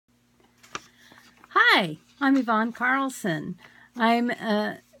Hi, I'm Yvonne Carlson. I'm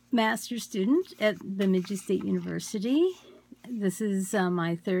a master's student at Bemidji State University. This is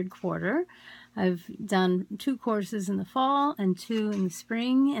my third quarter. I've done 2 courses in the fall and 2 in the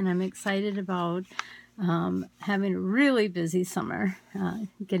spring, and I'm excited about having a really busy summer,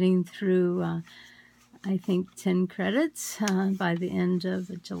 getting through I think 10 credits by the end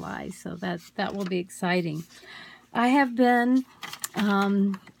of July, so that will be exciting. I have been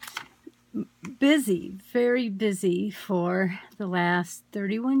busy, very busy for the last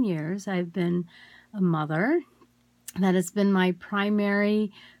 31 years. I've been a mother. That has been my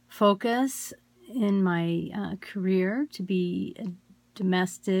primary focus in my career, to be a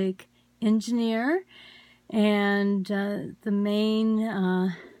domestic engineer, and the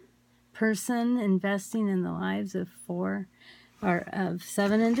main person investing in the lives of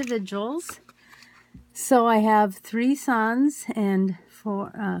 7 individuals. So I have 3 sons and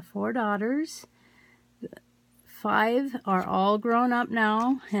 4 daughters. 5 are all grown up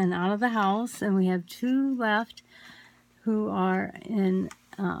now and out of the house, and we have 2 left who are in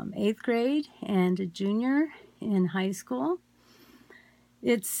 8th grade and a junior in high school.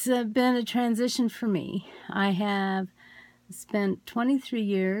 It's been a transition for me. I have spent 23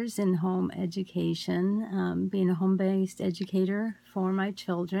 years in home education, being a home-based educator for my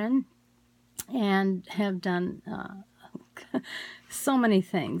children, and have done so many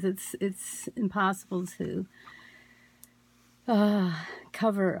things. It's impossible to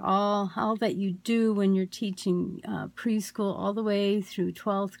cover all that you do when you're teaching preschool all the way through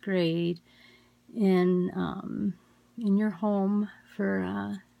 12th grade in your home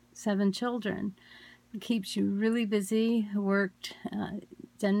for 7 children. It keeps you really busy. Worked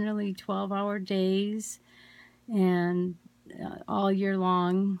generally 12-hour days and all year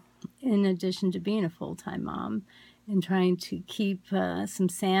long, in addition to being a full-time mom and trying to keep some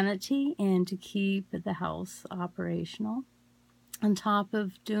sanity and to keep the house operational. On top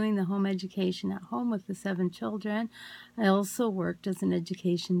of doing the home education at home with the 7 children, I also worked as an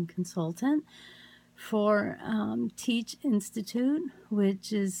education consultant for Teach Institute,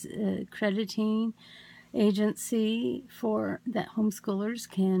 which is a crediting agency that homeschoolers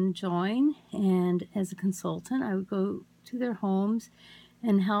can join. And as a consultant, I would go to their homes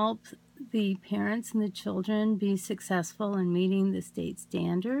and help the parents and the children be successful in meeting the state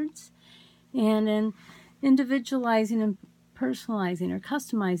standards and in individualizing and personalizing or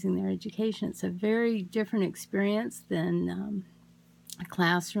customizing their education. It's a very different experience than a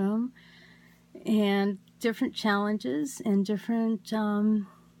classroom, and different challenges and different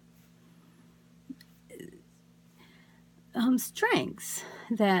strengths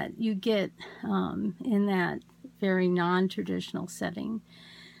that you get in that very non-traditional setting.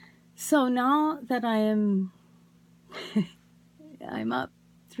 So now that I'm up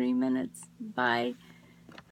 3 minutes. Bye.